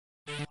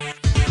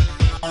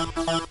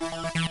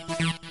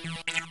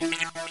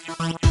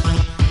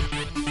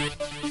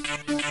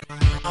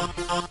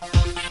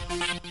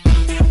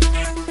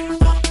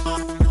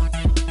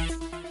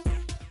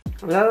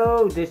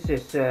this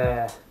is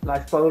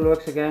live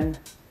Polarex again,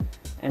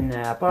 and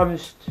I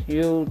promised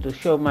you to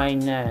show my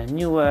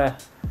new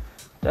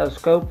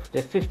telescope,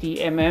 the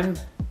 50mm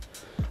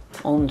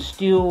on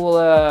steel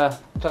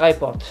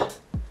tripod.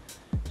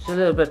 It's a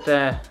little bit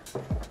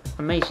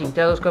amazing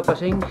telescope, I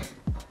think.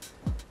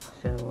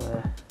 So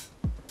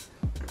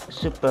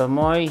super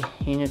mooi,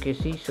 you can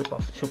see,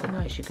 super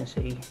nice, you can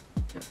see.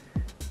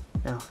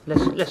 Now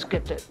let's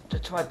get the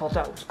tripod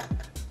out.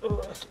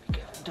 Oh,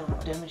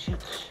 don't damage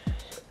it.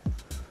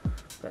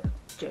 But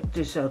check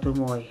this out,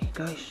 mooi,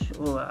 guys.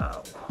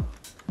 Wow.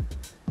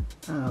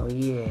 Oh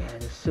yeah,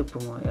 that's super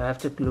mooi. I have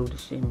to glue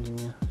this in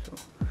here. So.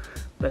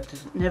 But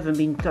it's never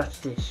been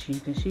touched. This, you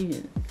can see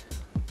it.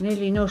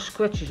 Nearly no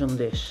scratches on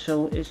this,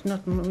 so it's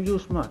not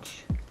used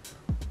much.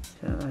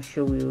 So I'll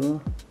show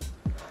you.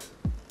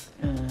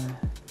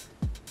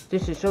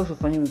 This is also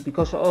funny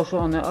because also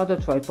on the other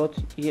tripod,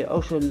 you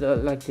also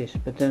like this,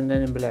 but then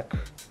in black.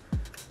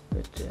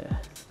 But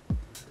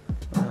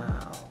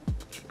wow,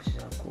 check this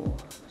out, cool.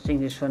 I think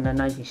this is from the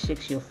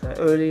 1960 or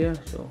earlier.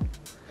 So,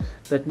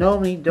 but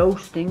normally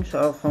those things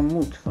are from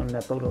wood, from the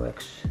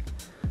Polarex.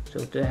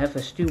 So to have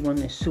a steel one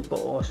is super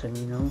awesome,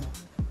 you know.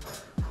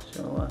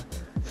 So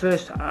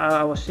first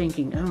I was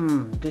thinking,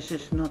 this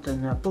is not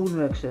a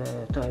Polarex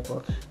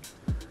tripod,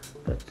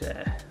 but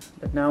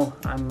now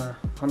I'm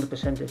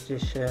 100% it's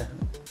this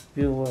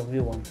real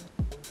one.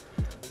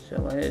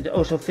 So it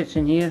also fits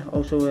in here,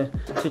 also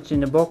fits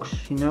in the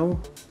box, you know.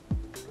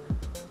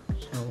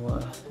 So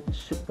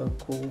super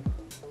cool.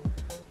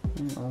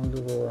 And all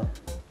the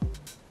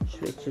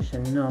switches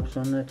and knobs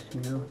on it,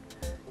 you know.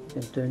 You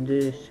can turn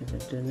this, you can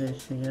turn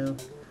this, you know.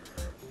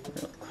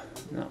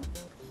 No.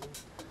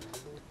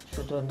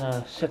 So then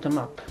set them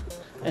up.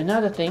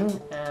 Another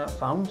thing I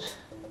found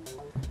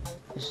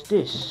is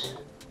this.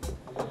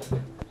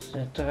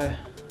 It's a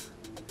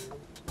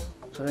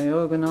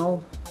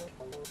triangle.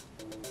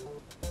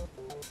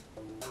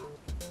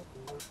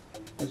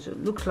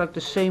 It looks like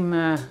the same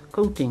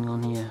coating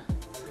on here,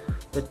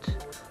 but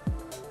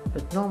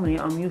normally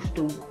I'm used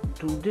to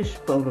this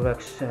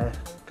Polarex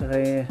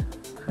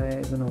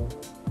triangle.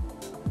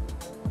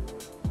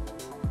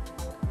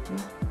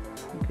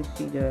 You can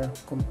see the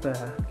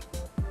compare.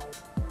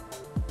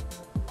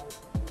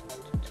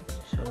 Check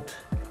this out.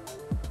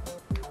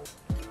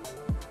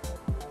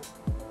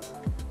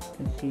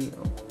 You can see. Oh,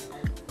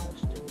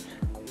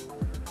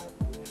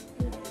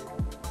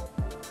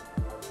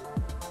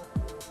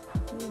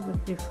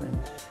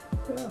 difference.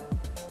 Yeah.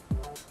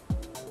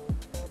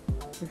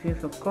 If you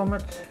have a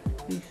comet,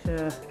 please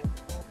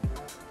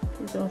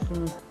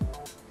also.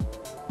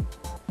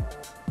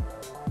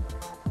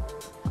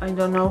 I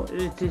don't know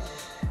if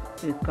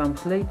it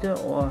comes later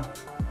or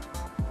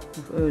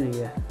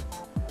earlier.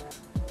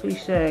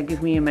 Please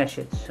give me a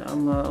message.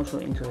 I'm also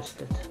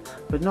interested.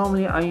 But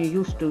normally I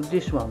used to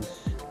this ones.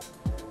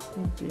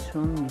 This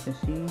one you can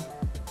see,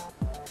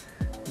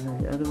 and then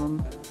the other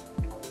one.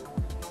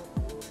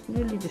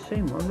 Nearly the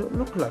same one.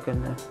 Look like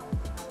an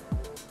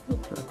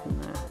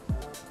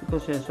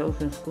because there's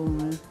also in school.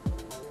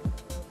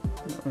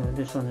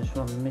 This one is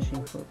one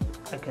missing, but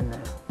I can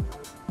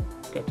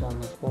get on,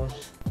 of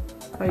course.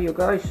 Hey you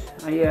guys,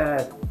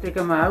 I take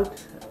them out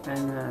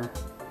and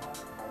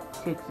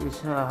check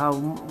this how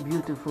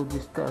beautiful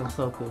this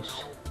telescope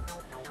is.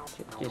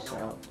 Check this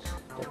out,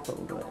 the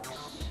Polarex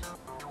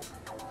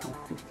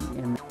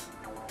 50mm.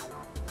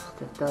 It's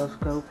the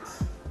telescope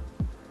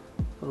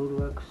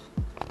Polarex.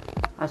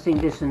 I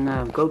think this is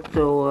a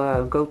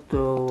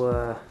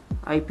go-to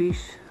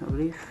eyepiece, I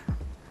believe.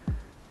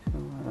 So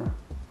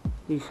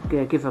please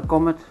give a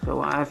comment.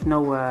 So I have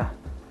no. I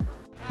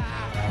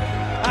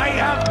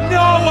have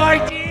no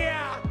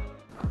idea.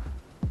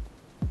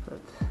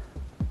 But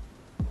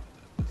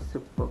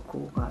super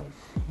cool, guys.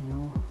 You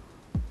know.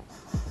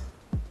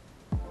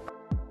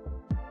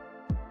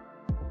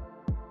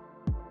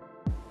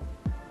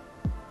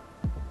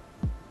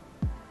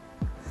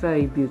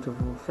 Very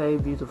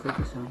beautiful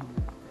design.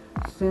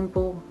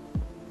 Simple,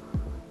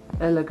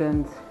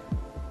 elegant,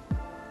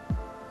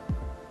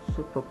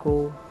 super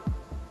cool,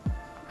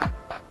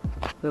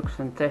 looks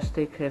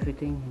fantastic,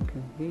 everything you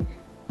can see.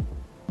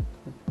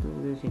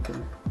 You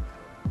can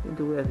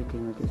do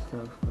everything with this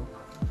telescope.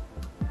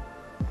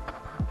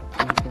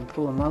 And you can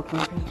pull them out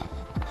maybe.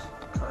 Let's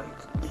try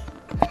it.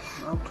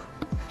 Out.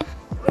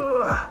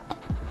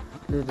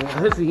 A little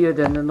heavier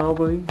than the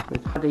normally,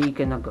 but farther he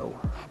cannot go.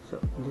 So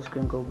this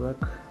can go back.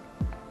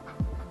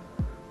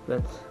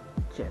 But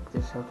check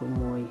this out,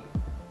 mooi.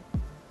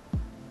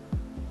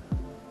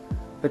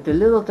 But the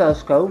little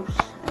telescopes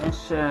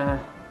has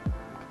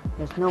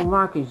no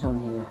markings on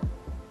here.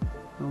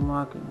 No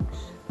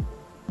markings.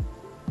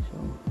 So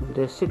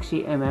the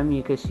 60mm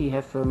you can see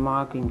have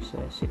markings.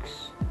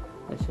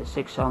 It's a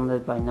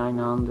 600 by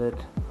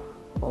 900,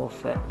 or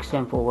for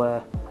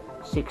example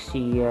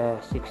 60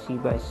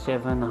 by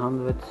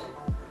 700.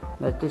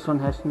 But this one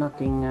has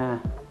nothing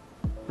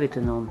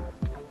written on.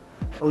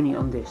 Only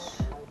on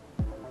this.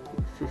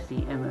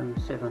 50mm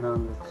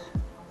 700.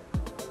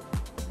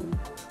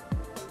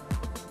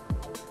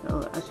 So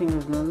I think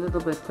it's a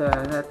little bit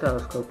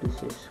telescope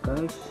this is,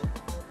 guys.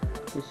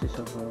 This is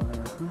also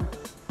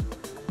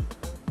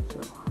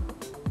so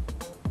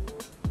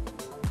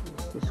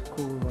this is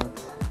cool.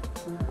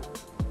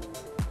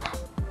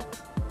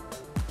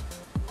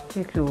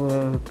 Check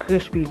how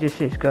crispy this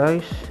is,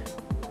 guys.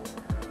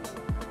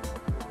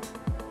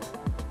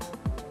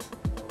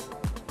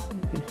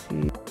 You can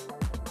see.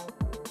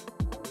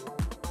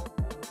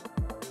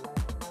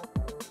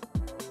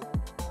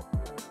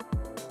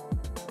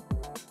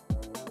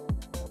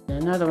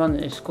 Another one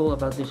is cool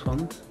about this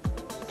one,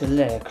 the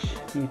legs.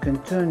 You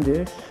can turn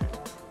this,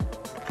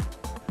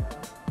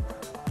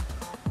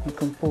 you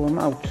can pull them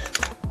out.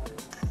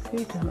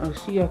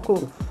 See how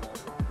cool.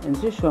 And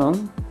this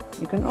one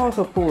you can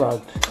also pull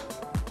out.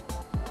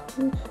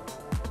 And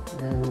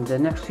the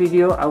next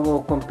video I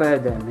will compare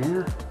them,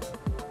 yeah,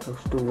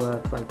 those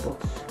two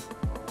tripods.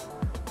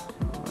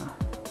 So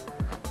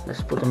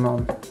let's put them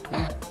on.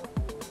 Yeah?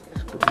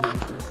 Let's put them on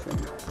first.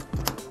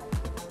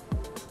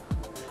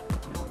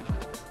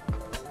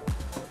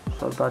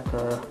 So that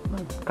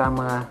my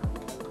camera,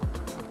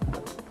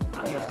 I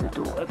have to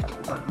do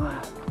everything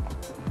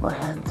by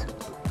hand.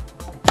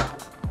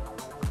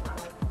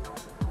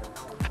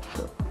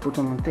 So put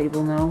them on the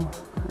table now.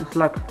 It's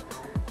like,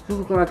 it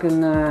looks like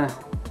an,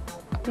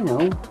 you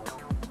know,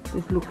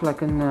 this looks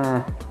like an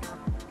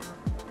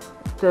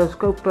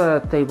telescope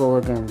table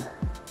again.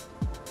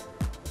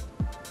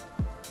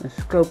 A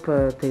scope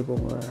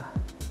table.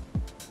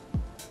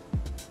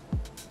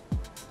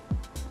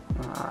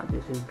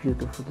 This is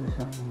beautiful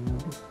design, you know,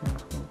 this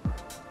telescope.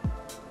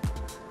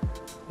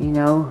 You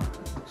know,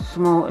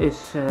 small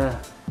is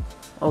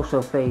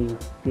also very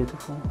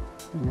beautiful,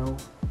 you know.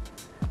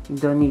 You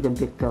don't need a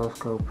big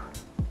telescope.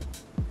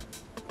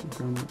 You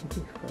don't need a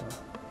big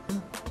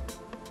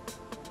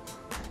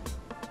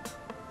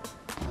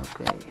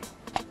Okay.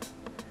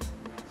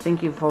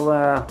 Thank you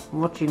for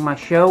watching my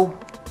show.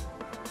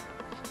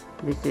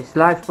 This is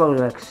Live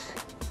Polarex.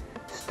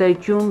 Stay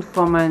tuned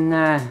for my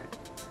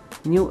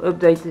new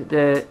update,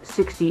 the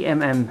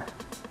 60mm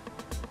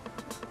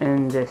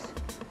and the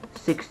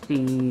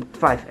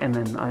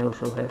 65mm I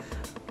also have.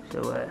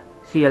 So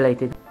see you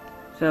later.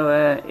 So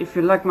if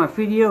you like my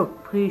video,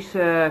 please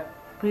press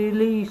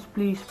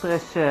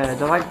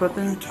the like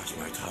button.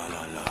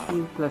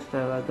 Please press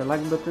the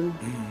like button.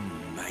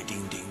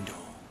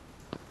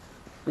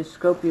 This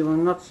scope you will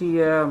not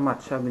see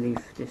much, I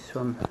believe, this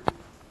one.